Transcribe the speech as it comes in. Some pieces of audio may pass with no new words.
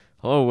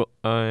Hello,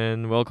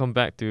 and welcome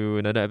back to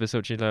another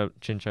episode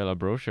Chinchilla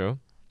Bro Show.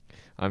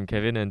 I'm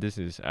Kevin, and this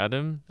is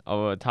Adam.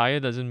 Our attire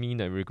doesn't mean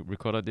that we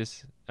recorded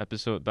this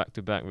episode back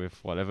to back with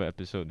whatever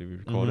episode that we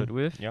recorded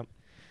with. Yep,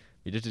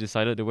 We just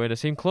decided to wear the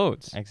same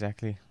clothes.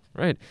 exactly.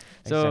 Right.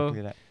 So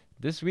Exactly that.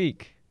 this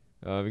week,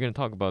 we're gonna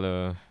talk about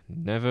a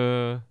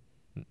never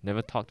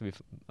talked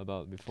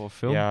about before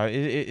film. Yeah,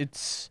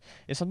 it's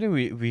something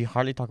we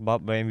hardly talk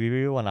about, but we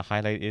really want to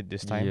highlight it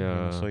this time.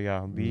 Yeah. So we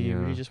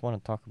really Yeah. just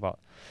want to talk about,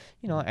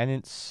 and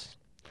it's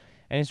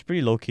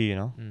pretty low key.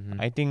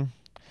 Mm-hmm. I think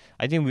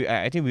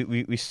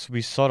we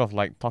sort of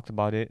like talked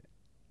about it.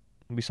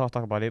 We sort of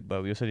talked about it,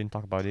 but we also didn't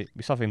talk about it.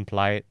 We sort of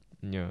implied.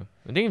 Yeah.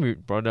 I think we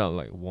brought it out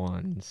like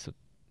once,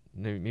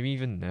 maybe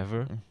even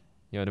never. Mm.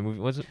 Yeah, the movie.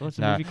 What's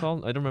the Nah. movie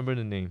called? I don't remember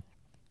the name.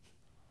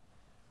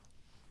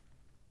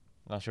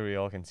 Not sure we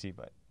all can see,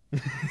 but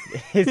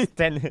it's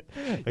teneT.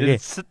 Okay.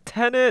 It's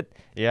teneT.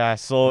 Yeah,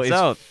 so It's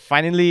out.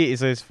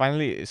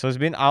 it's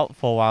been out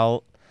for a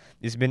while.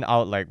 It's been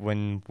out like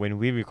when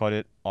we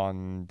recorded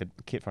on the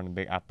Kid from the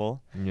Big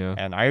Apple, Yeah.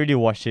 and I already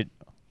watched it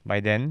by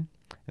then,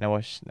 and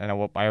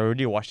I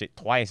already watched it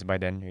twice by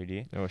then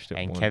already, I watched it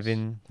and once.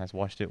 Kevin has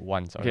watched it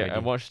once Okay, already. I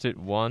watched it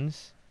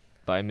once,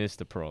 but I missed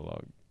the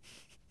prologue.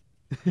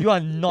 You are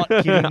not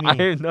kidding me. I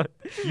am not.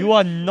 You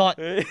are not.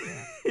 I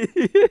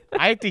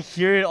have to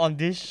hear it on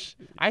this.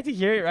 I have to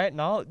hear it right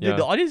now. Yeah.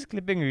 The audio is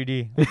clipping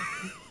already. I'm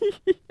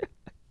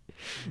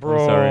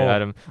sorry,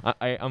 Adam.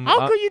 I'm.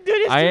 How could you do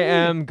this? I to me?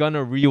 am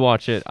gonna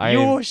rewatch it.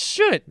 You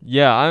should.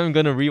 Yeah, I'm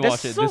gonna rewatch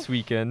That's it so- this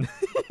weekend.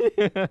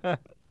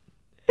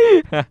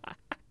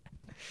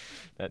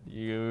 That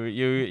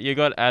you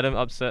got Adam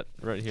upset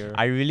right here.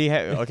 I really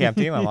have. Okay, I'm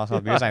taking my mask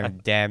off because I'm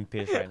damn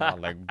pissed right now.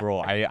 Like, bro,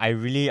 I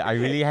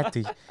really had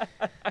to.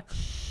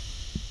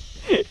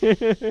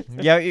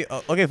 Yeah.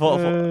 Okay.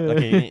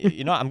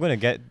 Okay. I'm gonna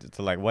get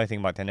to like what I think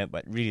about teneT,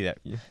 but really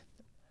Yeah.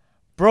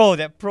 bro,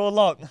 that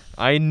prologue.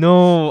 I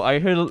know. I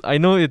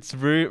know it's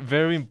very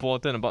very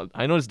important about.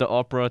 I know it's the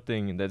opera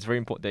thing that's very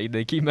important.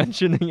 They keep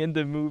mentioning in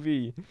the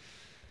movie.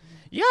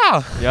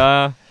 Yeah.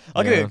 Yeah.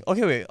 Okay. yeah.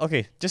 Okay. Wait.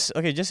 Okay. Just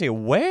say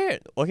where.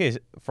 Okay.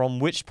 From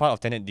which part of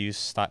teneT do you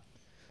start?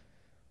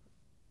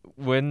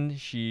 When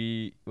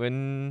the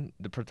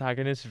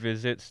protagonist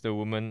visits the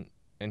woman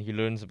and he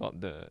learns about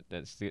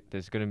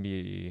there's gonna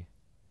be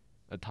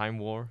a time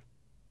war,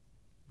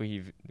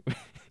 where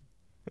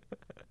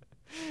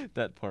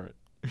that part.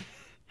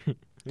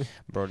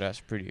 Bro, that's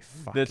pretty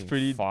fucking That's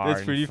pretty. far.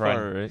 That's in pretty front.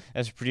 far, right?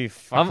 That's pretty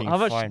fucking How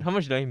much? far. How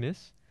much did I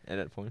miss at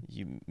that point?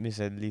 You miss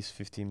at least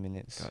 15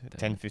 minutes. God damn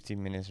 10, it.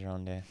 15 minutes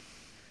around there.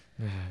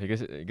 I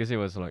guess it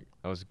was like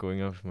I was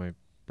going out with my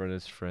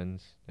brother's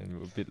friends and we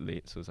were a bit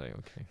late, so it's like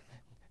okay.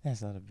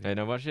 That's not a big. And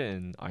I watched it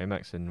in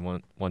IMAX in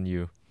one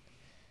U.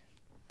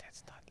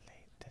 That's not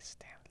late. That's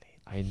damn late.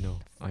 I know.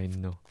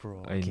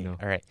 Bro, I okay. know.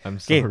 All right. I'm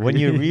sorry. Okay, when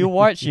you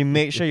rewatch, you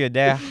make sure you're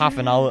there half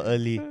an hour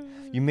early.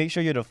 You make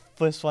sure you're the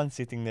first one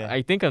sitting there.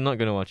 I think I'm not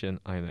gonna watch it in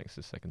IMAX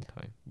the second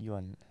time. You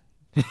are.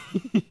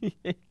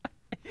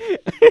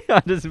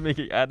 I'm just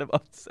making Adam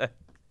upset.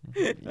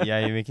 Yeah,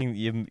 you're making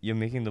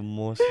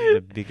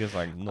the biggest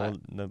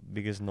the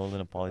biggest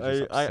Nolan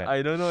apologist upset.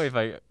 I don't know if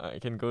I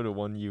can go to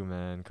 1U,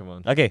 man. Come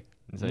on. Okay,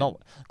 It's like no,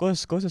 go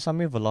to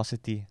somewhere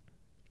velocity.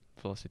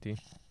 Velocity.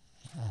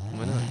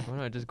 Why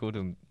not I just go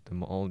to the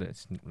mall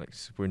that's like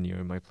super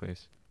near my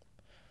place?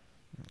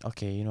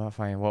 Okay, you know what?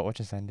 Fine. What's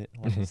your standard?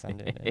 What's your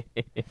standard?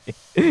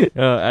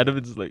 Adam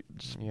is like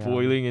just Yeah.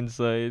 boiling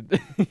inside.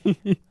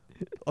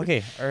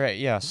 Okay, all right.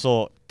 Yeah.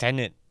 So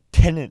teneT.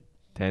 teneT.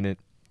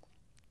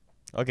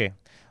 Okay.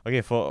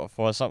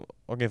 For some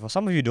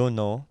of you who don't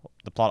know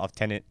the plot of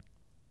teneT.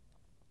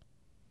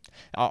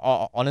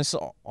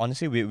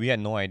 Honestly, we had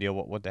no idea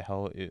what the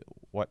hell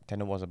what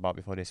teneT was about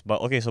before this.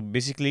 But okay, so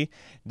basically,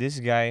 this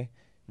guy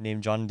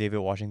named John David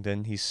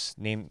Washington. His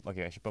name.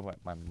 Okay, I should put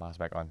my mask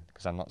back on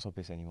because I'm not so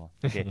pissed anymore.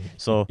 Okay,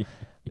 so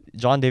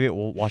John David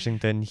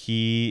Washington.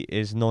 He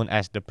is known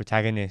as the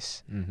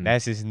protagonist. Mm-hmm.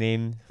 That's his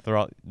name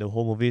throughout the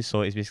whole movie.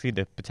 So it's basically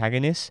the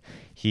protagonist.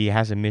 He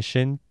has a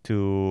mission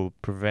to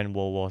prevent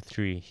World War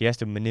III. He has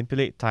to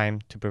manipulate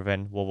time to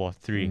prevent World War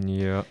III.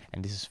 Yeah.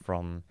 And this is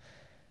from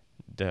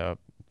the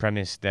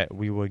premise that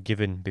we were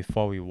given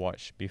before we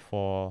watched teneT.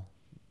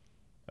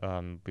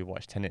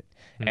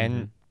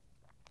 And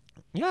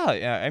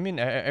yeah, I mean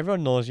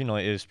everyone knows,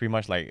 it's pretty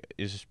much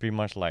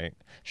like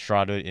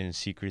shrouded in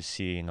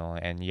secrecy,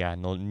 and yeah,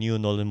 new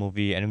Nolan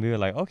movie, and we were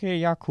like, okay,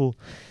 yeah, cool,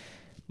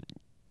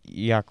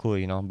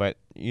 but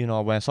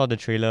when I saw the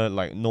trailer,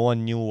 like no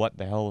one knew what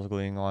the hell was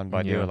going on,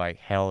 but they Yeah. were like,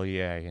 hell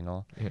yeah,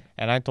 Yeah.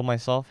 and I told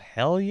myself,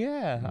 hell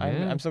yeah,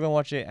 Yeah. I'm still gonna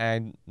watch it,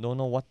 and I don't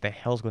know what the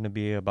hell's gonna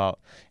be about,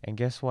 and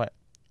guess what,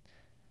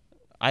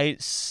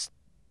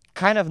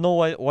 kind of know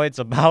what it's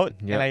about,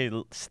 Yep. and I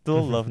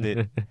still loved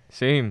it.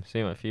 Same.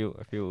 I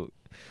feel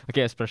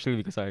okay, especially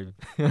because I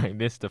I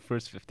missed the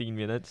first 15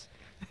 minutes.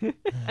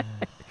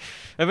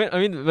 I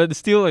mean, but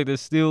still, like,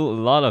 there's still a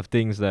lot of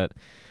things that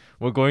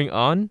were going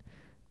on,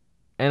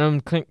 and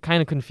I'm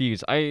kind of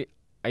confused.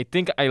 I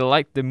think I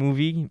liked the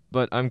movie,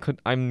 but I'm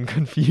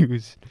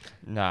confused.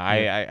 Nah,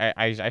 Yeah.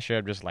 I should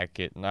have just liked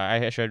it. Nah,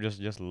 I should have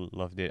just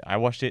loved it. I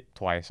watched it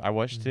twice. I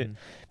watched it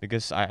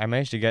because I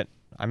managed to get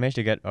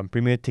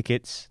premiere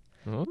tickets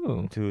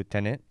Oh, to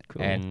teneT,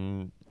 cool.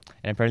 and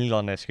apparently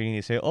on the screen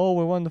they say, "Oh,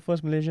 we're one of the first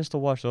Malaysians to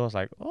watch." So I was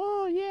like,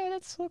 "Oh yeah,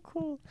 that's so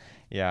cool."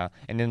 Yeah,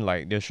 and then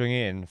like they're showing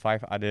it in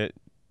 5 other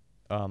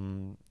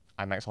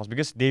IMAX halls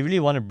because they really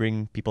want to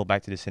bring people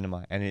back to the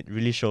cinema, and it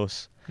really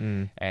shows.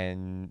 Mm.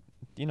 And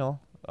you know,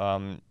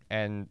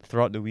 and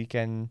throughout the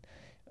weekend,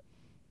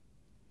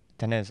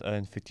 teneT has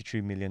earned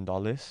 $53 million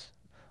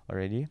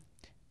already.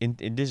 In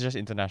this is just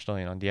international,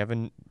 you know. They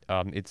haven't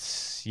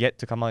it's yet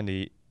to come out in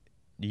the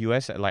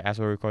US like as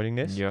we're recording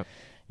this. Yep.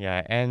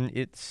 Yeah, and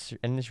it's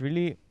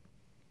really,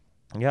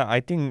 yeah, I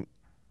think,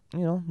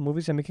 you know,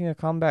 movies are making a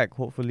comeback,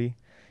 hopefully.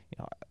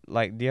 Yeah,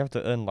 like they have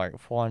to earn like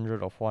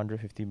 400 or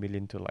 450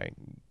 million to like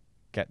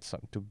get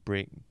some to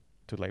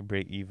like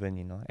break even,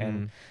 you know.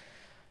 And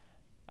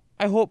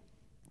I hope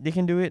they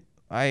can do it.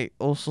 I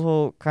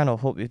also kind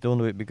of hope they don't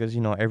do it because,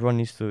 you know, everyone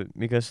needs to,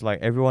 because like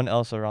everyone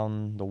else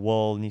around the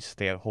world needs to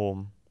stay at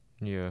home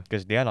Yeah.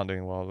 because they are not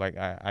doing well. Like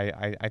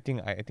I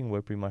think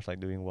we're pretty much like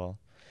doing well,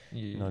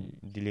 you know,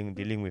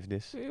 dealing with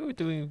this. We're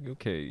doing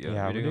okay. Yeah,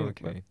 Yeah, we're we're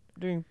doing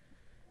doing okay.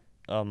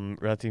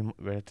 doing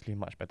relatively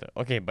much better.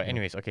 Okay, but Yeah.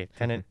 anyways, okay,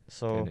 teneT.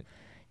 So teneT.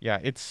 yeah,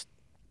 it's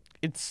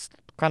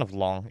kind of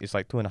long. It's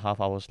like 2.5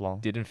 hours long.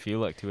 Didn't feel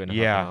like 2.5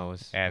 Yeah,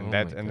 hours. and Oh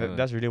my god.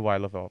 that's really what I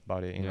love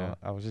about it. You Yeah. know,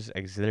 I was just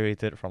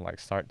exhilarated from like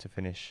start to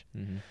finish.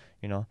 Mm-hmm.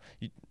 You know,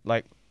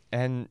 like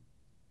and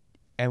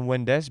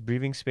when there's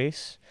breathing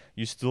space,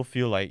 you still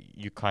feel like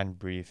you can't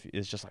breathe.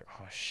 It's just like,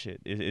 oh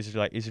shit. It's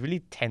like it's really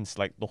tense.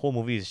 Like the whole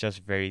movie is just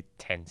very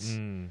tense.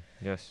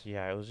 Yes.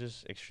 Yeah, it was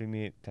just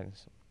extremely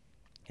tense.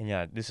 And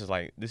yeah, this is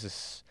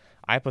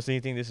I personally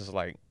think this is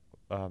like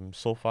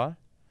so far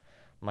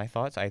my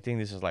thoughts. I think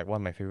this is like one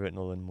of my favorite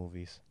Nolan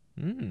movies.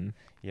 Mm.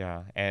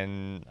 Yeah,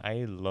 and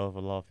I love a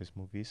lot of his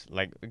movies.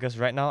 Like because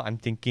right now I'm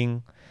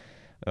thinking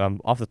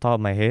off the top of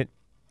my head,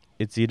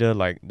 it's either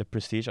like The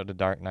Prestige or The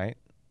Dark Knight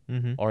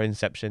Mm-hmm. or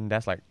Inception.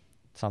 That's like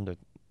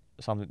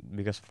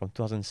because from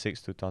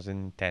 2006 to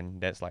 2010,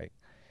 that's like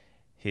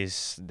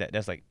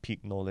that's like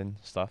peak Nolan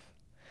stuff.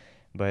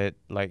 But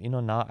like, you know,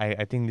 now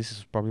I think this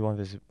is probably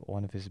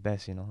one of his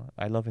best, you know.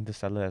 I love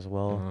Interstellar as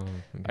well. Oh,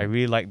 I okay.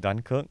 really like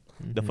Dunkirk.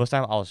 The Mm-hmm. first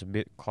time I was a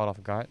bit caught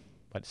off guard,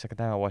 but the second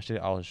time I watched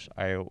it,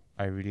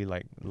 I really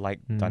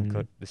liked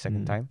Dunkirk the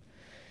second time.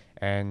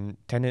 And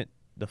teneT,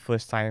 the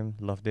first time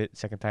loved it,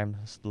 second time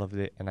loved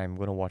it, and I'm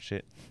gonna watch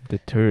it The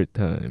third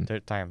time.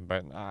 third time.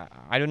 But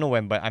I don't know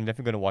when, but I'm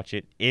definitely gonna watch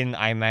it in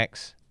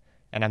IMAX,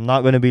 and I'm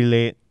not gonna be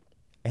late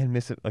and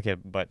miss it. Okay,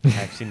 but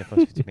I've seen the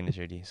first 50 minutes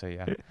already, so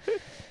yeah.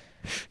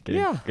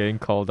 Getting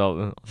called out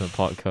on the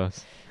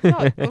podcast.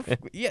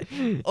 Yeah.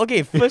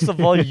 Okay. First of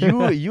all,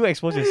 you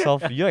expose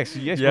yourself. You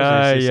expose Yeah,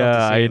 yourself to say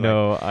I like,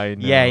 know, I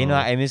know. yeah, you know,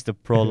 I missed the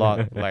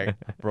prologue. Like,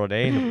 bro, there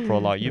ain't the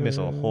prologue. You miss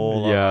a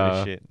whole lot of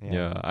other shit.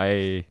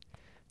 Yeah.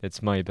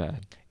 It's my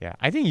bad. Yeah.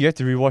 I think you have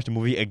to rewatch the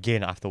movie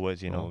again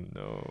afterwards. You know. Oh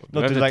no. Do No,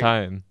 I have to the like.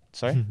 time?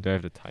 Sorry. Do I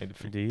have the time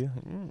to Do you?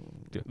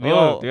 do, We oh,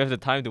 all. do you have the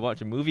time to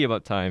watch a movie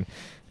about time?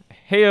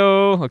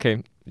 Heyo.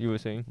 Okay, you were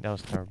saying? That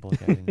was terrible.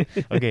 Kevin.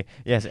 Okay.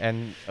 Yes.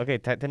 And okay.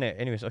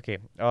 Anyways. Okay.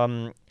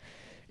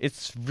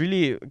 It's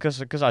really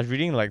because I was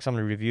reading like some of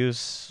the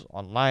reviews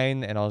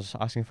online and I was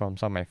asking from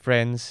some of my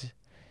friends.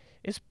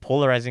 It's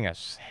polarizing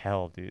as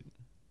hell, dude.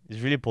 It's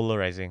really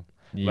polarizing.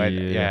 But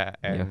yeah,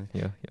 and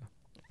yeah.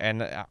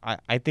 and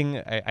I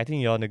think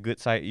you're on the good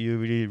side. You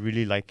really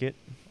really like it,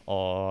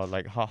 or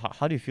like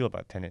how do you feel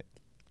about teneT?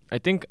 I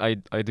think I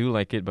do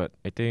like it, but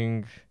I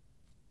think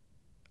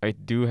I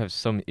do have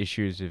some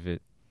issues with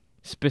it.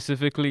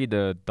 Specifically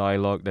the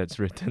dialogue that's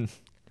written.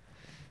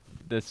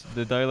 That's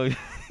the dialogue.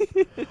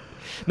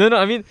 No,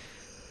 I mean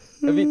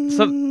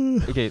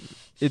some okay,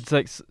 it's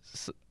like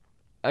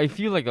I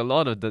feel like a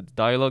lot of the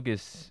dialogue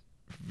is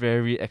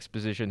very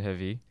exposition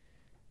heavy.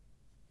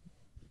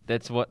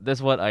 That's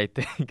what I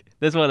think.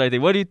 That's what I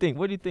think. What do you think?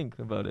 What do you think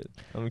about it?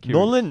 I'm curious.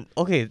 Nolan,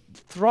 okay,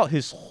 throughout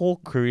his whole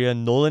career,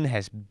 Nolan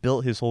has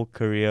built his whole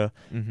career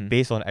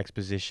based on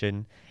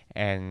exposition,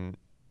 and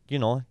you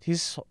know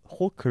his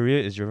whole career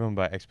is driven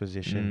by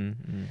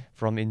exposition.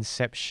 From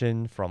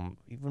Inception, from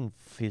even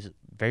his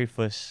very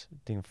first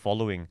thing,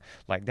 Following,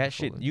 like that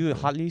shit. You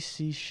hardly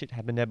see shit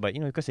happen there, but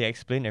you know because they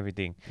explain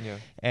everything. Yeah.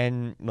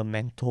 And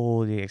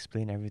Memento, they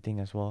explain everything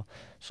as well.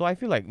 So I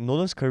feel like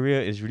Nolan's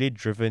career is really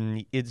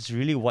driven. It's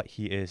really what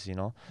he is, you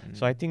know.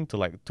 So I think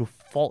to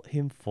fault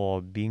him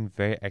for being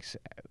very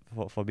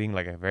for being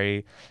like a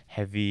very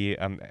heavy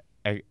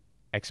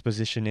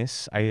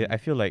expositionist, I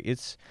feel like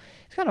it's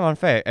kind of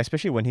unfair,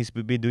 especially when he's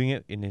been doing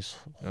it in his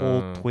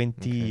whole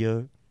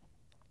 20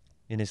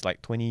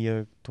 like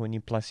 20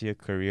 plus year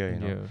career, you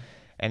know. Yeah.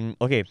 And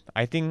okay,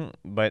 I think,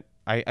 but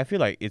I feel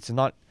like it's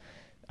not.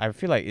 I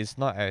feel like it's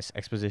not as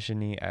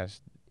exposition-y as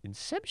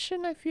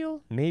Inception. I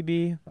feel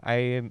maybe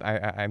I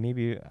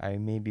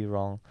may be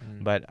wrong,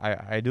 but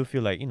I do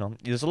feel like, you know,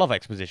 there's a lot of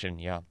exposition,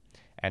 yeah,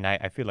 And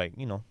I feel like,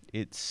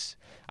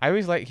 I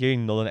always like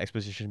hearing Nolan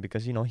exposition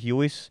because, he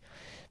always,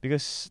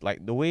 because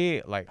like the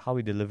way like how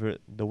he delivered,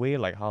 the way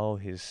like how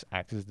his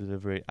actors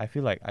deliver it, I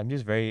feel like I'm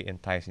just very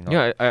enticed.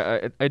 Yeah,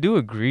 I do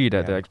agree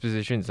that the Yeah.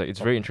 exposition is like it's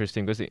very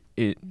interesting because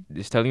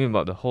it's telling you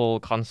about the whole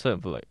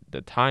concept of like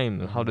the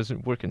time and how Mhm. does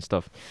it work and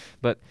stuff.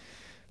 But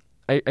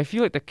I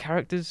feel like the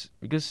characters,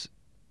 because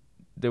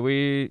the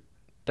way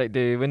like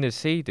they when they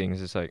say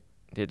things, it's like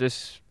they're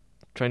just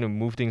trying to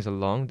move things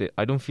along.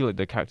 I don't feel like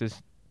the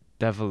characters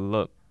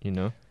develop, you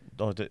know.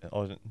 Or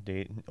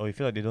you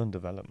feel like they don't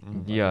develop.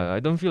 Okay. Yeah, I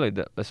don't feel like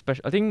that.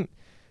 Especially, I think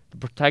the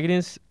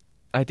protagonist,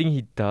 I think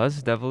he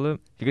does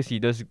develop because he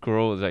does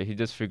grow. Like he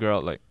just figure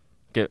out like,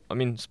 get. I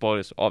mean,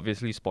 spoilers.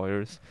 Obviously,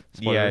 spoilers.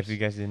 Yeah, if you Spoilers.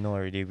 guys didn't know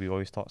already, we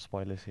always talk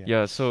spoilers here.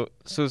 Yeah. So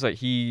it's like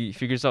he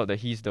figures out that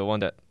he's the one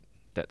that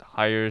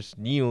hires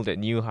Neil. That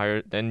Neil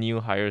hired. Then Neil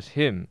hires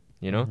him.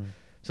 You know. Mm-hmm.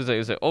 So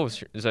it's like oh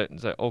it's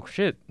like oh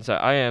shit. It's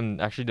like I am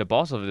actually the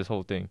boss of this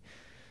whole thing.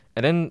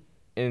 And then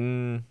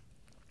in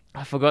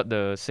I forgot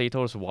the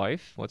Sator's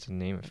wife. What's her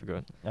name? I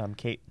forgot.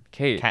 Kate.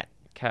 Kate. Cat.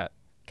 Cat.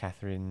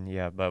 Catherine.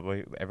 Yeah, but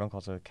everyone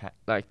calls her Cat.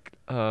 Like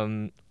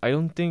I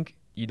don't think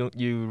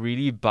you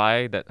really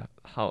buy that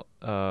how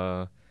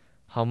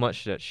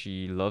much that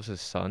she loves his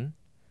son.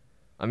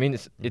 I mean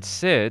it's Mhm.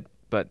 said,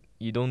 but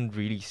you don't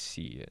really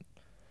see it.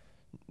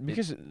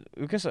 because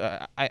because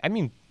I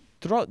mean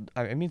throughout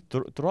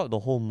throughout the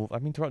whole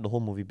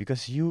movie,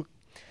 because you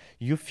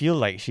feel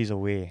like she's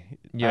away.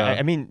 Yeah.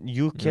 I mean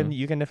Yeah.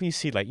 you can definitely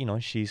see like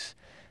she's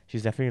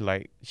definitely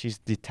like she's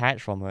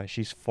detached from her,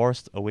 she's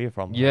forced away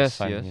from her Yes,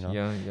 son, yes,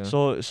 yeah, yeah.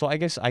 so I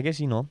guess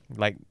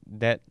like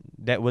that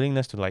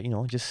willingness to like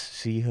just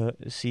see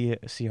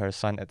her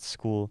son at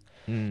school,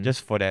 Mm.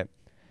 just for that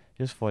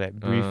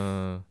brief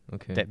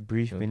Okay.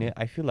 Okay. minute.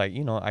 I feel like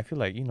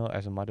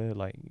as a mother,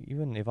 like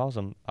even if I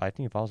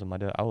think if I was a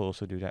mother, I would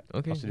also do that,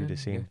 Okay, also do yeah, the yeah,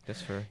 same,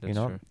 that's fair. you That's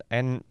know. fair.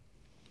 And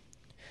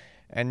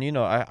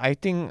I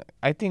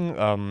think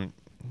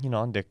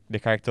the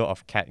character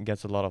of Cat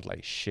gets a lot of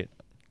like shit,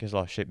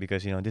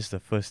 because this is the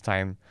first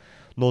time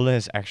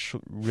Nolan has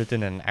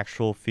written an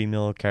actual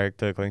female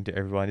character according to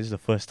everyone. This is the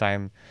first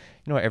time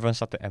everyone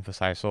started to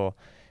emphasize. So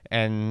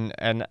and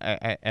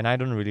I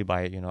don't really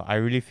buy it. I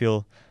really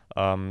feel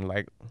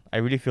like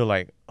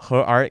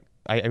her arc.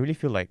 I really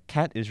feel like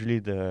Cat is really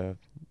the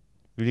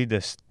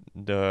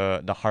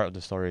heart of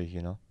the story.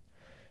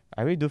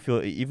 I really do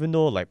feel, even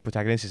though like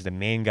protagonist is the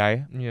main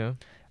guy, Yeah.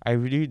 I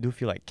really do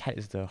feel like Cat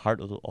is the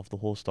heart of the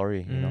whole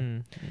story.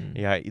 Mm. Mm.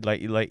 Yeah,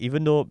 like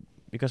even though,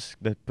 because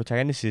the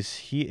protagonist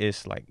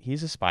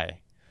he's a spy.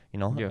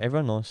 Yeah.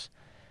 Everyone knows.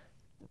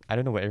 I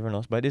don't know what everyone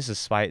knows, but this is a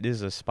spy. This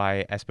is a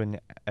spy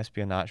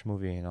espionage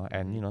movie. And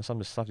Mm. some of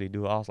the stuff they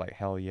do, I was like,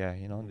 hell yeah.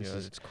 This Yeah,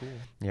 is, it's cool.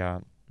 yeah.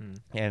 Mm.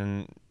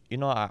 And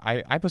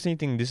I personally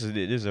think this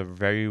is a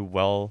very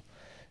well.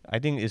 I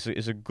think it's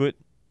a good.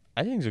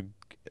 I think it's a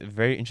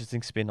very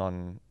interesting spin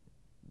on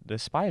the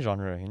spy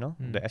genre, the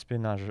Mm.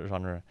 espionage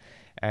genre,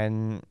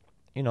 and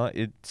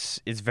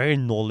it's very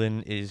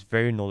Nolan. It is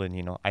very Nolan.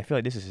 I feel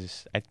like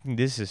I think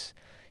this is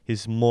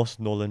his most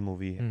Nolan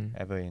movie Mm.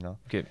 ever.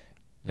 Okay.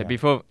 Like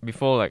Yeah.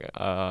 before like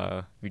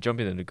we jump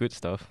into the good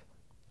stuff.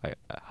 Like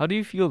how do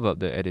you feel about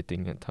the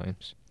editing at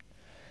times?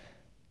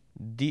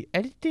 The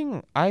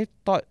editing, I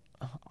thought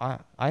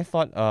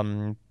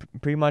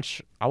pretty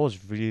much I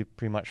was really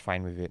pretty much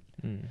fine with it.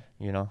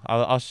 Mm. I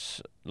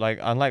was like,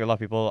 unlike a lot of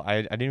people,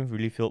 I didn't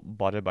really feel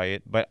bothered by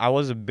it, but I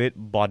was a bit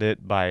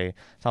bothered by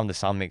some of the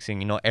sound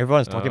mixing.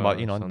 Everyone's talking about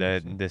Sound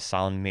mixing. the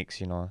sound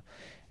mix,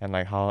 and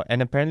like how,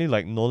 and apparently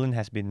like Nolan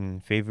has been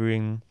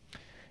favoring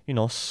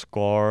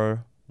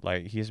score,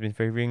 like he's been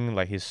favoring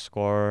like his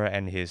score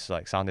and his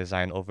like sound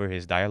design over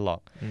his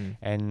dialogue, Mm.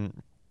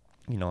 and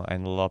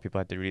and a lot of people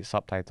had to read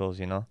subtitles,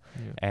 Yeah.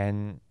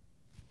 and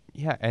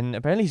yeah, and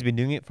apparently he's been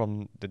doing it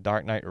from The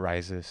Dark Knight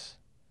Rises,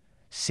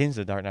 since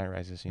The Dark Knight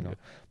Rises, Yeah.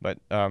 But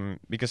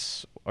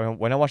because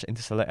when I watched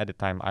Interstellar at the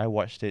time, I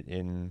watched it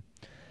in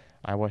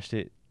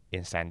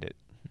standard.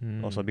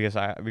 Also Mm. because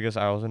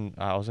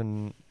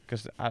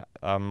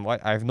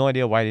I have no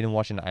idea why I didn't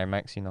watch in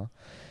IMAX.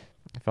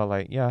 I felt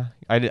like, yeah,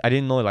 I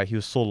didn't know like he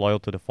was so loyal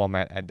to the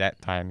format at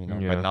that time.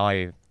 But Yeah.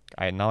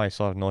 now I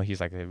sort of know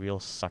he's like a real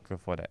sucker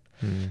for that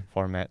Mm.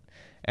 format,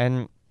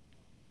 and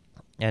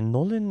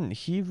Nolan,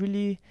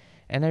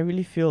 I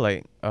really feel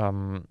like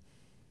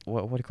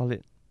what do you call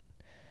it?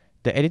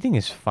 The editing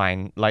is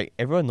fine. Like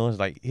everyone knows,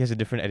 like he has a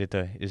different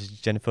editor. It's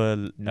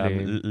Jennifer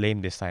Lame.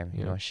 Lame this time.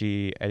 Yeah.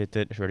 She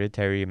edited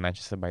Hereditary,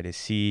 Manchester by the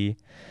Sea.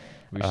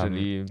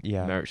 Recently,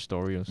 Yeah, Marriage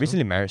Story also.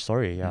 recently Marriage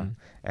Story. Yeah, Mm.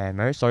 and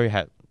Marriage Story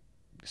had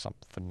some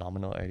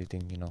phenomenal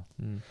editing.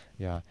 Mm.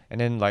 Yeah, and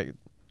then like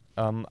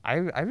I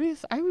really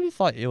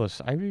thought it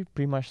was. I really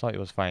pretty much thought it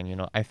was fine.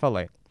 I felt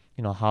like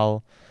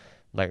how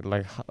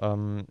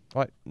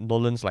what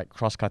Nolan's like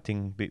cross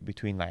cutting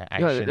between like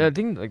action. Yeah, I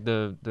think like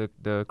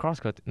the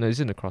cross cut. No,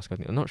 isn't the cross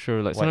cutting. I'm not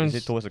sure. Like What is sometimes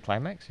it towards the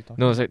climax? You talking?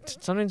 no, it's like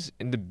sometimes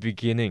in the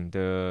beginning,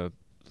 the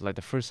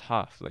first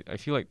half. Like I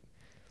feel like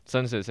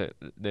sometimes it's like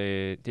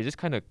they just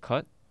kind of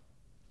cut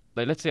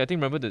like let's say I think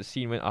remember the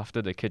scene when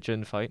after the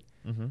kitchen fight,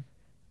 Mm-hmm.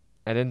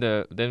 and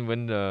then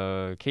when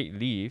the Kate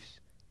leaves,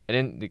 and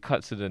then it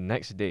cuts to the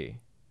next day,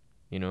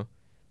 you know.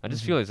 I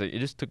just feel Mm-hmm. it's like it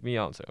just took me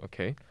out. It's like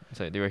okay, it's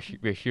like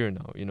we're here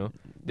now, you know.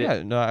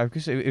 Yeah, no,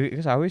 because I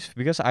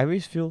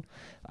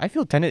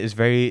feel tenet is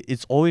very,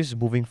 it's always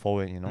moving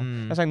forward, you know.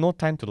 Mm. There's like no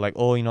time to like,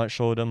 oh, you know,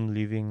 show them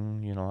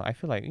leaving, you know. I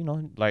feel like, you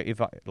know, like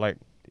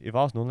if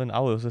I was Nolan, I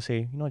would also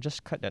say, you know,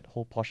 just cut that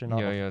whole portion out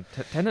Yeah, of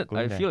yeah. tenet.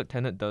 going I there. feel like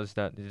tenet does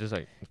that. It's just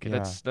like okay,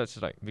 Yeah.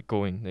 let's like be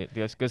going.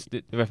 Because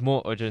we have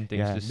more urgent things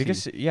Yeah, to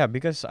see.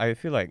 because I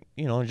feel like,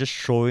 you know, just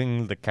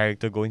showing the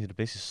character going to the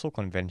place is so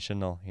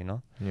conventional, you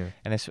know. Yeah.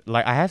 And it's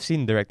like I have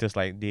seen directors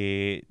like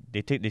they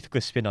took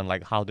a spin on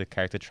like how the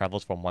character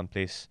travels from one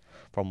place,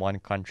 from one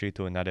country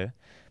to another.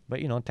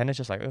 But you know, Tenet's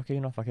just like, okay,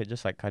 you know, fuck it,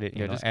 just like cut it,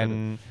 you Yeah, know. just cut it.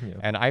 And Yeah.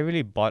 and I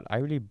really bought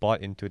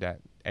into that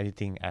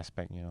editing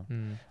aspect, you know.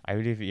 Mm. I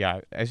really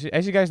yeah, as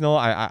you guys know,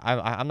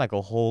 I'm like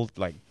a whole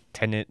like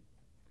Tenet,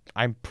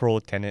 I'm pro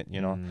Tenet,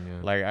 you know.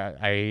 Yeah.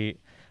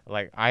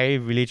 Like I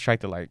really try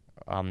to like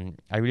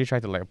I really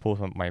try to like oppose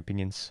my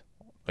opinions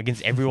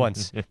against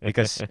everyone's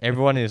because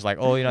everyone is like,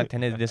 oh, you know,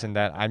 Tenet is this and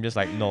that. I'm just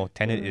like, no,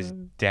 Tenet is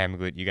damn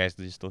good. You guys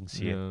just don't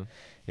see it. Yeah.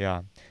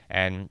 Yeah.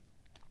 And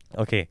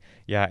okay,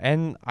 yeah,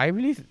 and I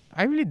really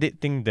did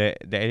think that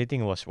the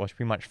editing was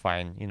pretty much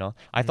fine, you know.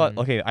 I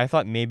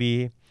thought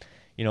maybe,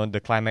 you know, the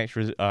climax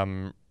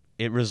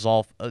it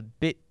resolved a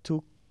bit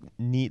too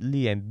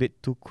neatly and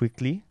bit too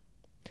quickly.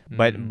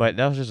 But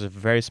that was just a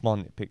very small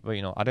nitpick. But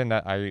you know, other than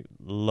that, I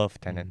love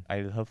Tenet.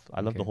 Mm.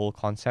 I love the Okay. whole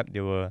concept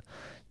they were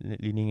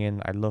leaning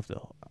in. I love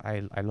the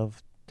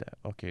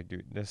okay,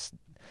 dude. There's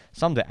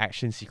some of the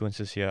action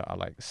sequences here are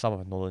like some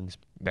of Nolan's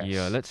best.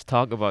 Yeah, let's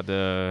talk about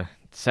the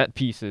set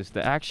pieces,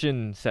 the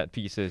action set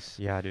pieces.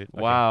 Yeah, dude.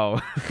 Okay. Wow.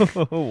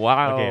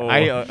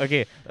 Wow.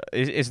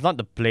 It's not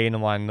the plain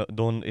one.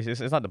 Don't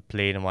it's not the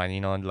plain one. You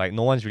know, like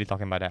no one's really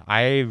talking about that.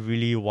 I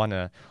really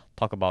wanna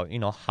talk about, you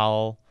know,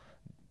 how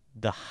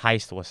the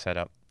heist was set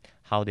up,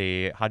 how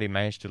they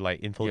managed to like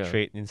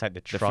infiltrate inside the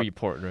The truck.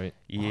 Freeport, right?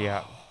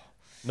 Yeah.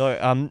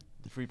 No.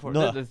 Freeport.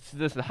 No. The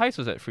heist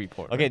was at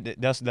Freeport. Okay. Right?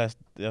 There's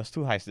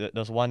two heists.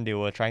 There's one they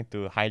were trying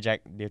to hijack.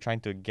 They're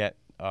trying to get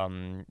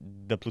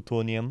the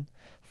plutonium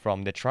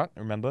from the truck.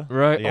 Remember?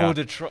 Right. Yeah. Oh,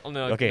 the truck.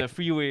 No, Okay. the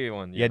freeway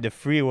one. Yeah, the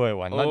freeway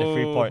one, not the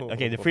Freeport.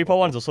 Okay, the Freeport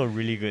one's also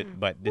really good,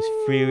 but this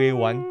freeway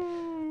one,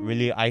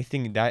 really, I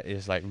think that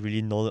is like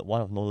really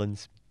one of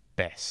Nolan's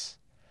best.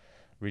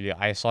 Really,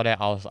 I saw that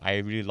I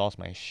really lost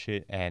my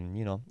shit, and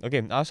you know.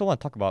 Okay, I also want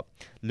to talk about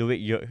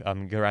Ludwig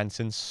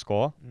Göransson's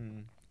score.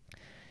 Mm.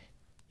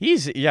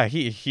 He's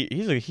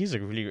a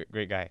really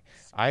great guy.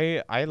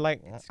 I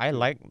like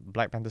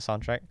Black Panther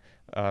soundtrack.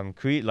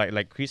 Creed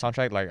Creed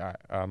soundtrack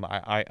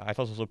I thought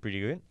was also pretty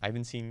good. I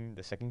haven't seen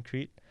the second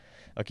Creed.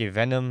 Okay,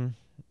 Venom.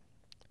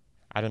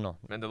 I don't know.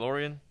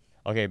 Mandalorian.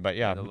 Okay, but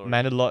yeah,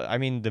 Mandalorian. I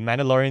mean, the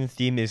Mandalorian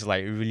theme is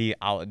like really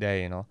out there,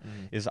 you know.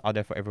 It's out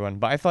there for everyone.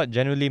 But I thought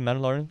generally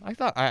Mandalorian. I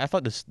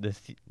thought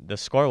the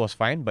score was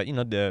fine, but you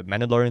know the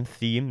Mandalorian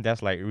theme,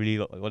 that's like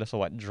really that's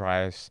what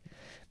drives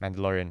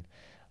Mandalorian.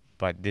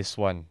 But this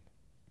one,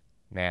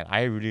 man,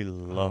 I really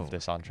love the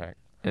soundtrack.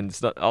 And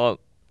it's not out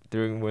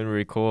during when we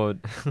record.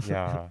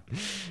 Yeah.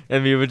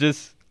 And we were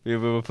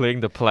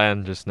playing the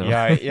plan just now.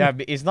 Yeah,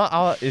 but it's not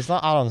out. It's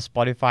not out on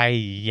Spotify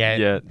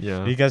yet.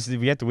 Yeah. Because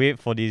we have to wait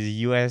for these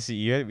US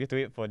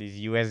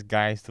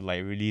guys to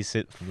like release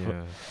it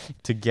Yeah.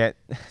 to get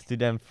to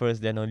them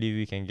first. Then only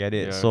we can get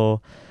it. Yeah.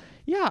 So,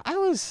 yeah,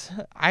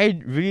 I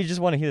really just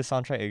want to hear the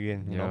soundtrack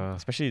again. You know, Yeah.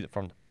 especially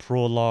from the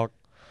prologue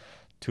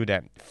to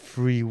that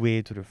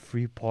freeway to the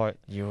Freeport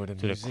Yo, the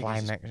to the music is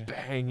climax.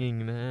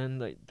 banging, man.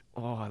 Like,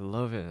 oh, I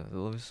love it. I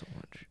love it so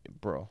much.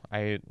 Bro,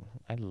 I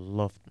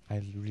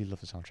really love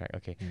the soundtrack.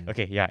 Okay, Mm.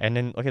 okay, yeah, and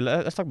then okay,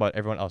 let's talk about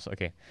everyone else.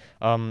 Okay,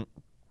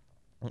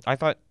 I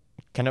thought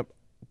Kenneth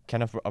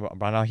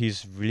Branagh,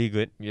 he's really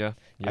good. Yeah.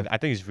 Yeah. I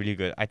think he's really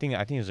good. I think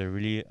he's a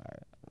really.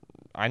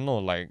 I'm no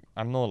like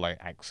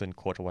accent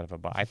coach or whatever,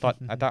 but I thought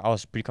I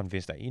was pretty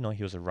convinced that, you know,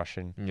 he was a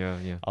Russian. Yeah.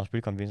 I was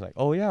pretty convinced like,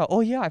 oh yeah,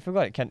 I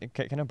forgot Kenneth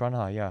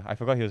Branagh. Yeah, I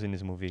forgot he was in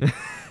this movie.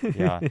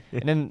 Yeah,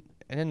 and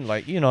then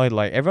like, you know,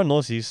 like everyone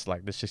knows he's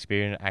like the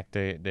Shakespearean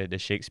actor, the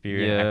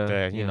Shakespearean Yeah,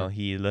 actor. You yeah. know,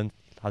 he learned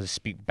how to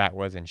speak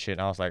backwards and shit.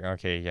 And I was like,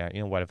 okay, yeah,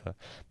 you know, whatever.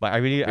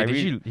 But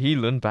Wait, he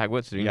learned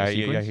backwards during the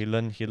sequence? he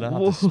learned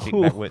how to speak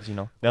Whoa. backwards. You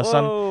know,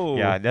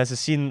 there's a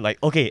scene like,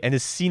 okay, and the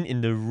scene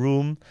in the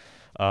room,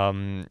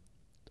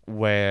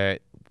 where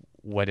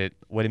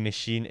the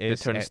machine The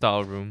is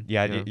turnstile room.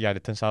 the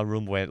turnstile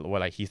room where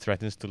like he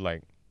threatens to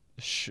like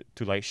shoot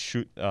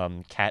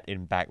Cat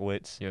in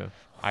backwards. Yeah.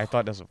 I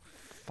thought that was a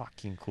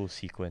fucking cool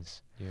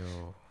sequence.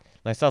 Yo.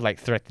 Like instead of like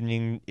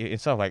threatening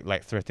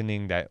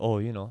that, oh,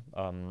 you know,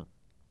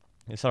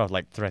 instead of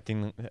like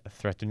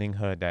threatening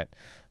her that,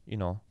 you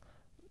know,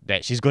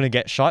 that she's gonna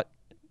get shot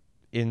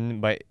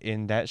in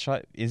that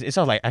shot, it's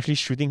not like actually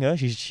shooting her.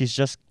 She's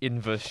just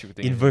Inverse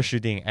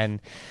shooting.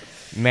 And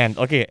man,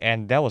 okay,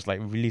 and that was like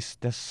really,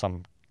 that's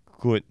some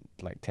good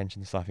like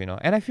tension stuff, you know.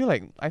 And I feel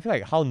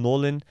like how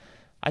Nolan,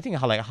 I think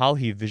how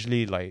he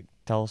visually like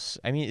tells.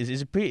 I mean,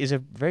 it's a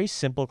very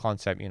simple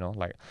concept,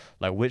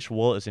 like which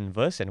world is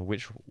inverse and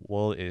which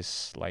world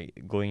is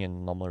like going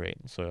in normal rate.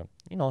 So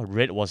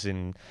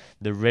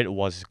the red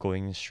was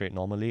going straight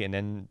normally, and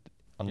then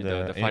on In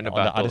the final on the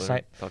battle, other right?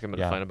 side, Talking about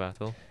yeah, the final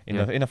battle.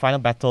 in the final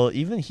battle,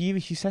 even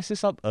he sets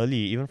this up early,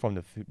 even from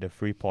the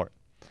free port.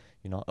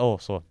 Oh,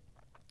 so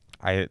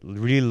I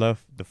really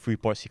love the free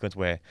port sequence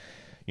where,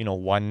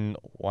 one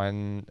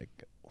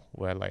like,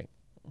 where like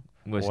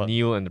Was what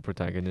Neil and the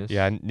protagonist.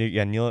 yeah,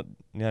 Neil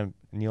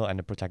and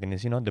the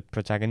protagonist. The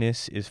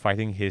protagonist is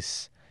fighting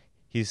is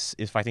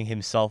fighting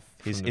himself,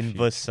 his From the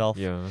inverse future. self,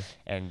 Yeah.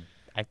 and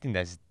I think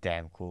that's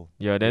damn cool.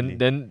 Yeah, really.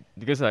 then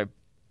because like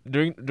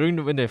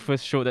when they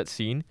first showed that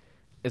scene,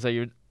 it's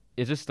like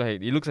it's just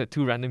like it looks like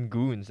two random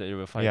goons that you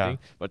were fighting.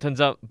 But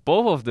turns out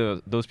both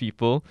of those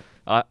people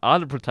are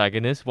the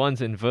protagonists.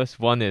 One's inverse,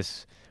 one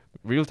is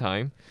real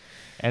time.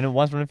 And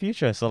one's from the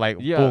future, so like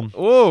Yeah. boom.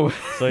 Oh.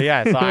 So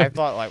yeah, so I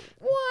thought like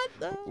what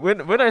the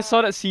when I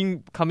saw that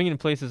scene coming in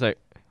place, it's like,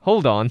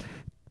 hold on.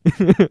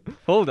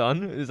 Hold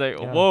on. It's like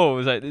Yeah. whoa,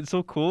 it's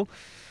so cool.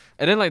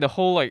 And then like the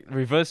whole like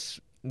reverse,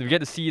 we get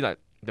to see like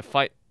the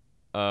fight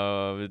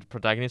with the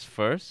protagonist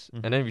 1st,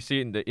 and then we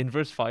see in the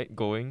inverse fight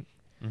going.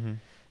 Mm-hmm.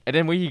 And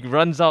then when he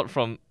runs out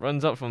from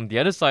the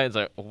other side, it's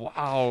like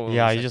wow.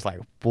 Yeah, it's you just like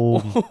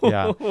boom.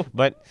 Yeah,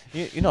 but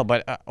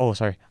oh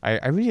sorry,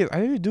 I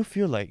really do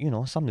feel like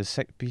some of the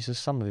set pieces,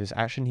 some of his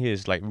action here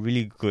is like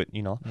really good.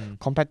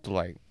 Compared to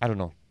like I don't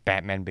know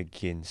Batman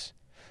Begins.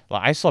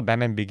 Like I saw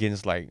Batman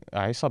Begins like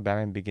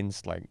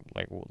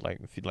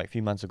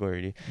few months ago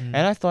already,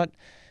 and I thought,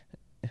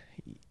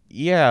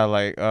 yeah,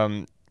 like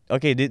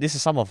okay, this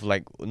is some of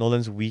like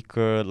Nolan's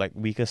weaker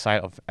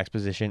side of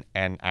exposition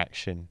and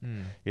action.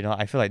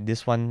 I feel like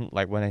this one,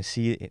 like when I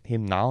see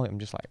him now, I'm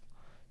just like,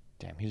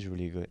 damn, he's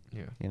really good.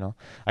 Yeah.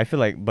 I feel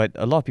like, but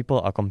a lot of people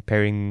are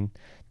comparing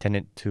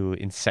teneT to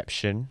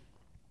Inception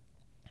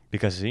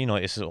because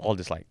it's all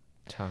this like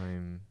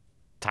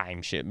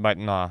Time shit. But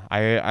nah,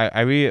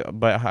 I really,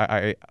 but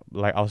I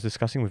like I was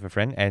discussing with a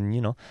friend,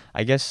 and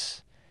I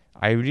guess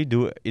I really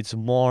do. It's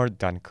more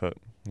Dunkirk.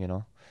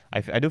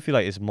 I do feel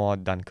like it's more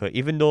Dunkirk,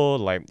 even though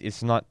like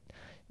it's not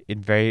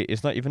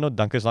even though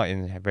Dunkirk's not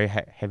in very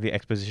heavy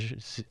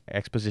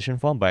exposition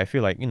form, but I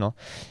feel like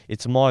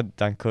it's more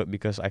Dunkirk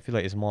because I feel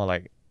like it's more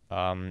like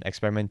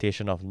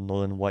experimentation of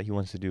Nolan, what he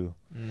wants to do.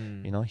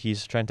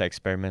 He's trying to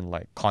experiment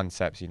like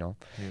concepts.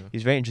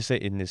 He's very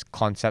interested in his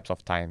concepts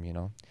of time.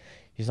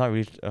 He's not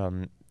really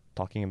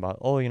talking about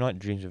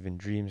dreams within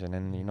dreams, and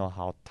then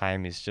how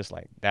time is just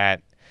like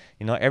that.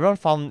 Everyone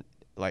found,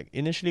 like,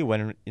 initially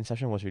when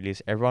Inception was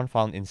released, everyone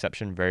found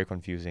Inception very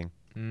confusing.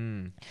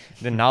 Then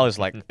now it's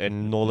like a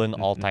Nolan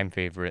all-time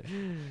favorite,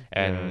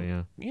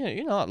 and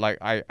like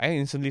I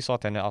instantly saw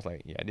teneT. I was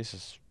like, yeah, this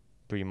is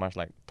pretty much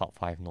like top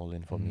 5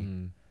 Nolan for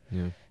me.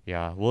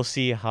 Yeah, we'll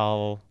see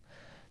how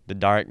the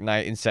Dark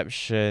Knight,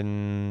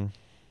 Inception,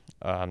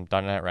 Dark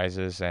Knight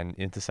Rises, and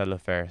Interstellar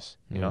fares.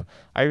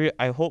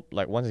 I hope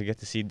like once I get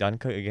to see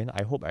Dunkirk again,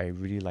 I hope I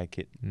really like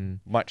it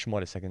much more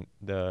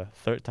the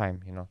third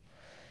time.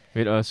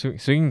 Wait,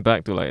 swinging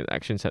back to like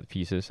action set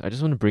pieces, I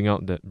just want to bring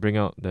up that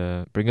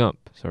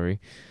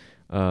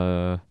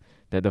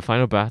the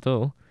final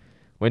battle,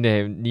 when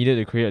they needed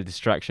to create a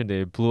distraction,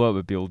 they blew up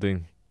a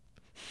building.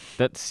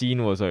 That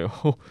scene was like,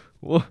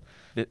 oh,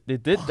 they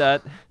did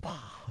that.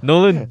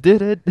 Nolan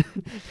did it.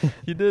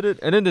 He did it.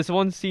 And then there's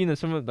one scene that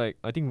someone like,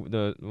 I think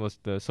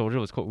the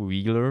soldier was called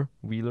Wheeler.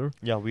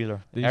 Yeah,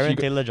 Wheeler. Then Aaron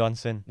Taylor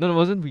Johnson. No, it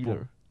wasn't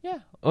Wheeler. Yeah.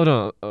 Oh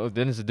no. Oh,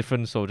 then it's a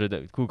different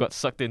soldier who got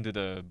sucked into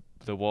the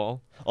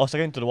wall. Oh,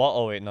 sucked into the wall.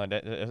 Oh wait, no,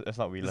 that's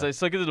not Wheeler. It's like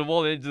sucked into the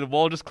wall. The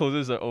wall just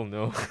closes. Like, oh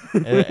no.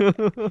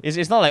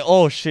 It's not like,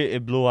 oh shit,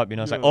 it blew up.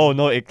 It's like, oh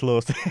no, it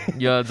closed.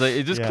 Yeah, it's like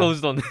it just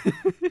closed on.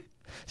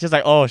 It's just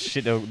like, oh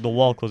shit, the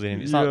wall closed on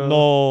him. It's not,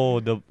 no,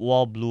 the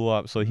wall blew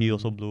up, so he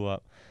also blew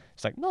up.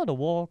 It's like, no, the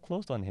wall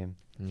closed on him.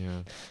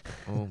 Yeah.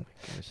 Oh my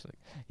goodness.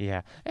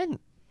 Yeah, and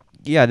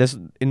yeah, there's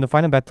in the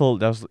final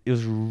battle. It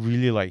was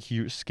really like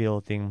huge scale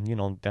thing.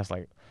 There's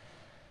like,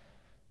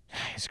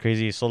 it's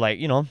crazy. So like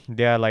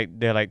there are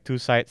like two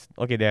sides.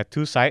 Okay, there are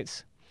two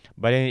sides,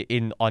 but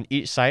then on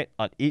each side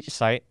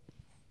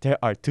there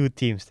are two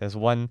teams. There's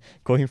one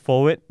going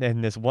forward,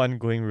 and there's one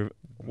going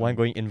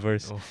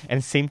inverse,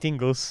 and same thing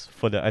goes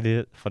for the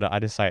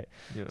other side.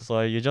 Yeah.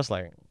 So you're just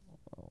like,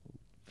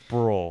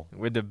 bro.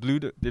 When they blew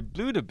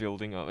the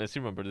building up, I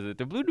still remember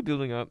they blew the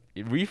building up.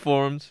 It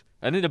reforms,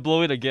 and then they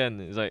blow it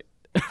again. It's like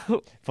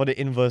For the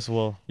inverse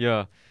world.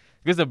 Yeah,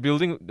 because the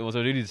building was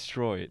already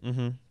destroyed.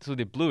 Mm-hmm. So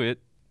they blew it,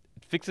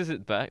 fixes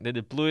it back, then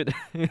they blew it.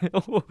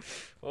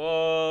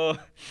 Oh,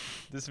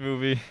 this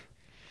movie.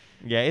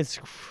 Yeah, it's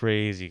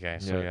crazy,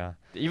 guys. So yeah.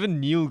 Even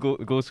Neil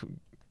goes.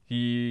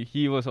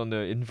 He was on the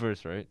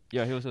inverse, right?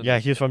 Yeah, he was.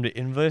 He was from the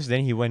inverse.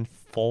 Then he went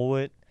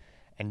forward,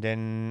 and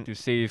then to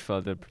save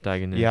the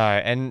protagonist.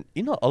 Yeah, and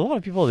a lot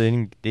of people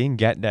didn't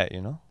get that.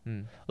 A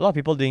lot of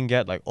people didn't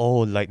get like, oh,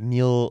 like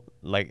Neil,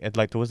 like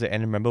towards the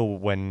end. Remember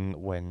when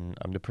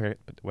the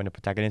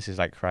protagonist is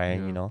like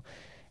crying,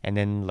 and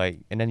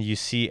then you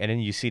see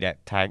that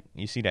tag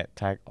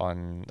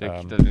on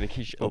The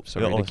key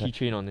sorry. the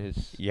keychain on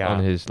his Yeah.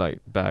 like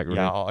bag, right?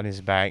 Yeah, on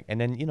his bag.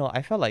 And then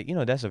I felt like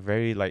that's a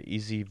very like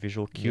easy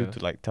visual cue Yeah. to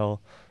like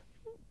tell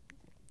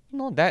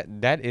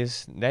that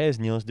is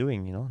Neil's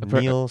doing.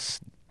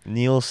 Appar-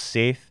 Neil's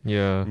safe.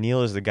 Yeah.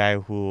 Neil is the guy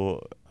who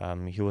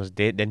he was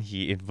dead, then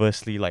he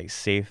inversely like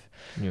saved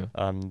Yeah.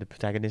 the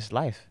protagonist's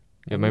life.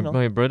 Yeah, And,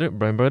 my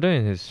brother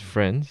and his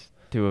friends,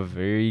 they were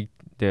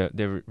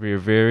they're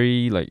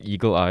very like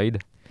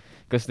eagle-eyed,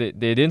 because they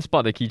didn't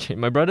spot the keychain.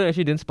 My brother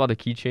actually didn't spot the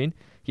keychain.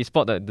 He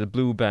spotted the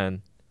blue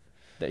band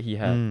that he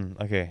had.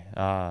 Okay.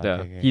 Yeah,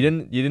 Okay, he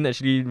okay. didn't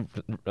actually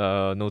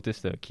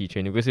notice the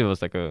keychain, because it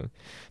was like a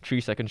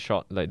 3-second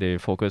shot. Like they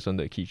focused on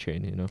the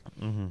keychain, you know.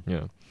 Mm-hmm.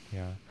 Yeah.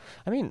 Yeah,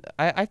 I mean,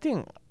 I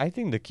think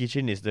the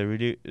keychain is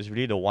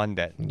really the one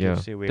that Yeah,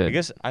 gives it away, that-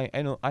 because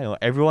I know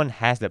everyone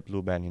has that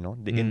blue band,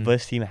 the Mm.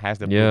 inverse team has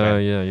the blue Yeah,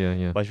 band,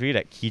 yeah. but it's really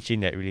that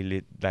keychain that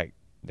really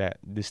that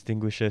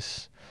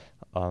distinguishes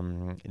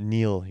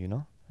Neil,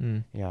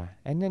 Mm. yeah.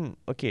 And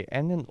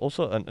then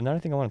also another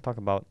thing I want to talk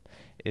about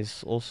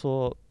is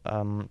also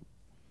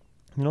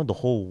the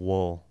whole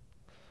world.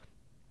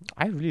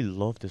 I really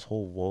love this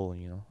whole world,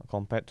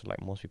 compared to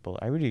like most people.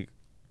 I really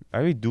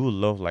do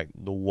love like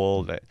the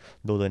world that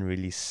Nolan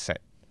really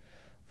set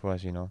for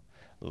us,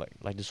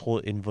 like this whole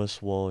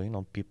inverse world.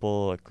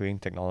 People are creating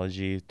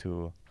technology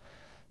to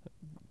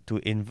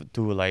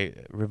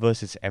like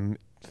reverse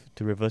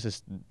to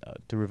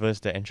reverse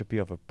the entropy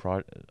of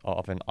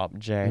of an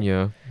object.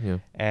 Yeah, yeah.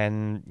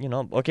 And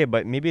okay,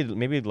 but maybe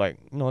like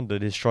the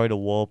destroy the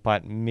world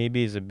part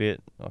maybe is a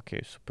bit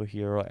okay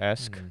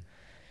superhero-esque, Mm.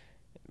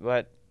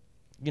 but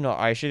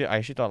I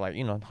actually thought like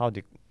how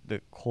the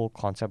whole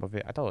concept of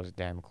it, I thought it was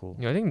damn cool.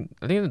 Yeah, I think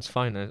it's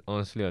fine,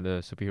 honestly, the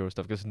superhero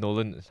stuff, because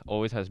Nolan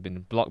always has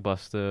been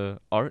blockbuster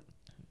art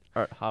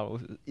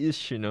house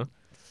ish, you know.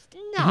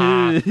 Nah, No,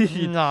 I mean,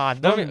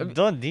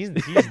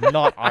 he's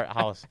not art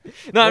house.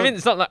 no, I Don't- mean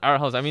it's not like art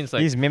house. I mean it's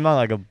like He's memang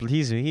like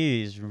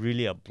he is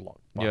really a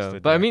blockbuster. yeah,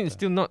 but I mean it's director.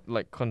 still not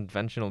like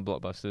conventional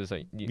blockbusters.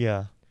 Like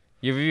Yeah.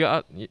 if you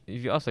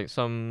ask like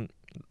some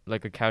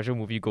like a casual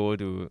movie goer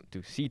to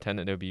see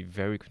tenet, they'll be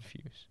very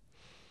confused.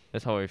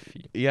 That's how I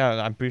feel.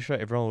 Yeah, I'm pretty sure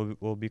everyone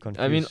will be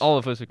confused. I mean, all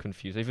of us are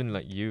confused. Even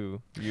like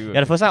you. Yeah,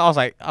 the first time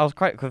I was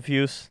quite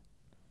confused,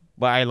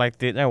 but I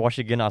liked it. Then I watched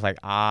it again. I was like,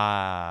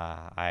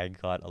 I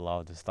got a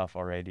lot of the stuff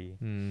already.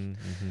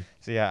 Mm-hmm.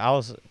 So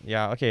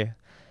okay.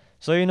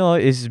 So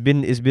it's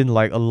been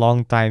like a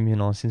long time,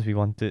 since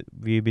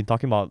we've been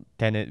talking about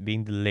Tenet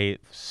being delayed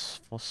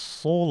for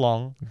so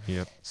long.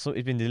 Yep. So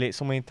it's been delayed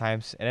so many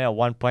times, and then at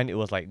one point it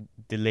was like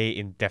delayed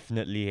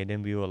indefinitely, and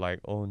then we were like,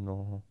 oh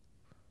no.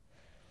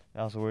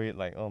 I was worried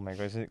like, oh my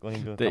god, is it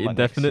going to The come out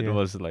next indefinite year?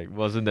 was like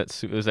wasn't that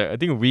soon. It was like I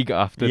think a week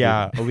after.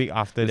 Yeah, a week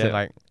after Is that, it-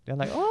 like they're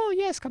like, oh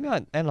yes, coming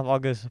out end of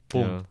August.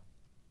 Boom. Yeah.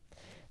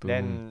 Boom.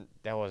 Then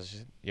that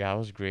was it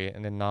was great,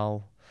 and then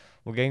now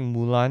we're getting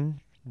Mulan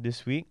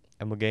this week,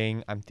 and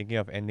I'm thinking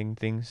of ending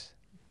things.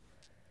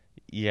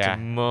 Yeah.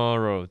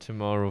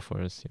 tomorrow for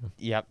us. Yeah.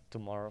 Yep.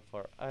 Tomorrow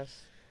for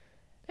us.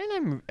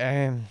 And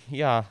I'm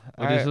yeah.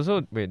 Oh, there's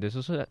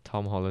also that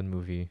Tom Holland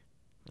movie.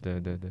 The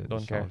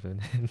Don't care.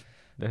 Southern-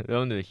 the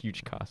one with the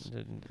huge cast.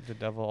 the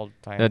devil all the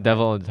time. The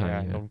devil all the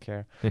time, yeah. Don't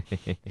care.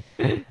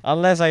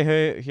 Unless I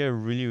hear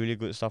really really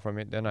good stuff from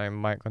it, then I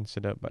might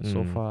consider. But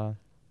so Mm. far,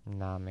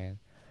 nah, man.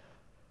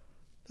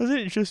 Doesn't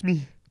interest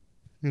me.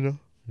 Yeah,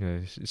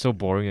 it's so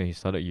boring that he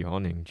started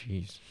yawning.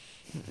 Jeez.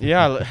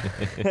 Yeah.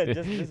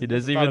 He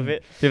doesn't the thought even. of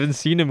it. He haven't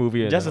seen the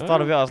movie. Just the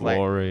thought of it, I was like,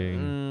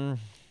 boring.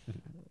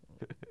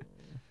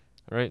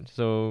 Right,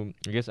 so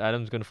I guess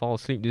Adam's gonna fall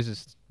asleep. This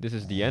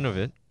is the end of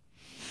it.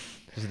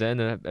 This is the end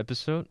of the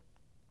episode.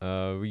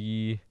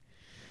 We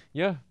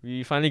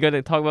finally got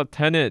to talk about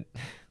Tenet.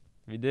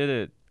 We did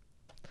it.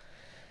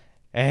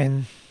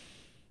 And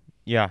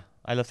yeah,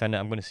 I love Tenet.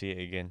 I'm gonna see it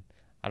again.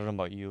 I don't know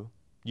about you.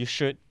 You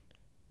should,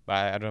 but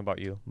I don't know about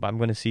you. But I'm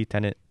gonna see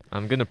Tenet.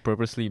 I'm gonna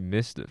purposely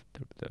miss the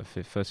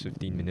first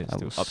 15 minutes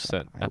to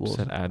upset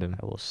Adam.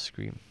 I will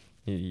scream.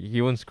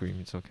 He won't scream.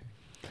 It's okay.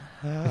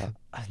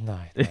 No,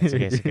 it's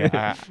okay. It's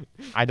okay.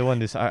 I don't want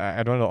this.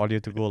 I don't want the audio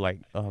to go like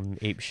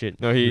ape shit.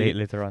 No,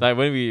 later on. Like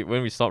when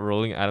we stop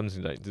rolling, Adam's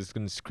like just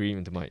gonna scream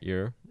into my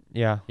ear.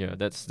 Yeah. Yeah,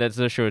 that's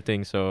a sure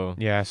thing. So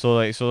Yeah. So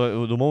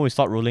the moment we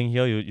start rolling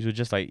here, you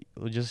just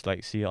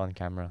like see it on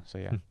camera. So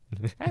yeah,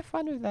 have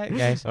fun with that,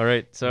 guys. all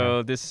right.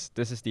 So this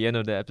is the end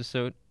of the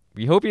episode.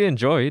 We hope you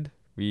enjoyed.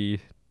 We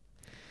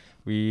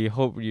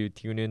hope you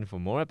tune in for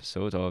more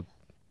episodes, or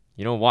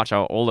watch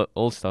our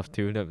old stuff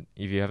too. That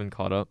if you haven't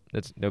caught up,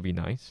 that'll be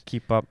nice.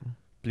 Keep up,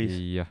 please.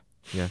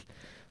 Yeah.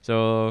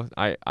 So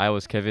I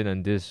was Kevin,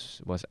 and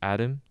this was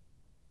Adam.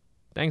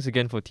 Thanks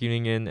again for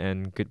tuning in,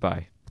 and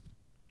goodbye.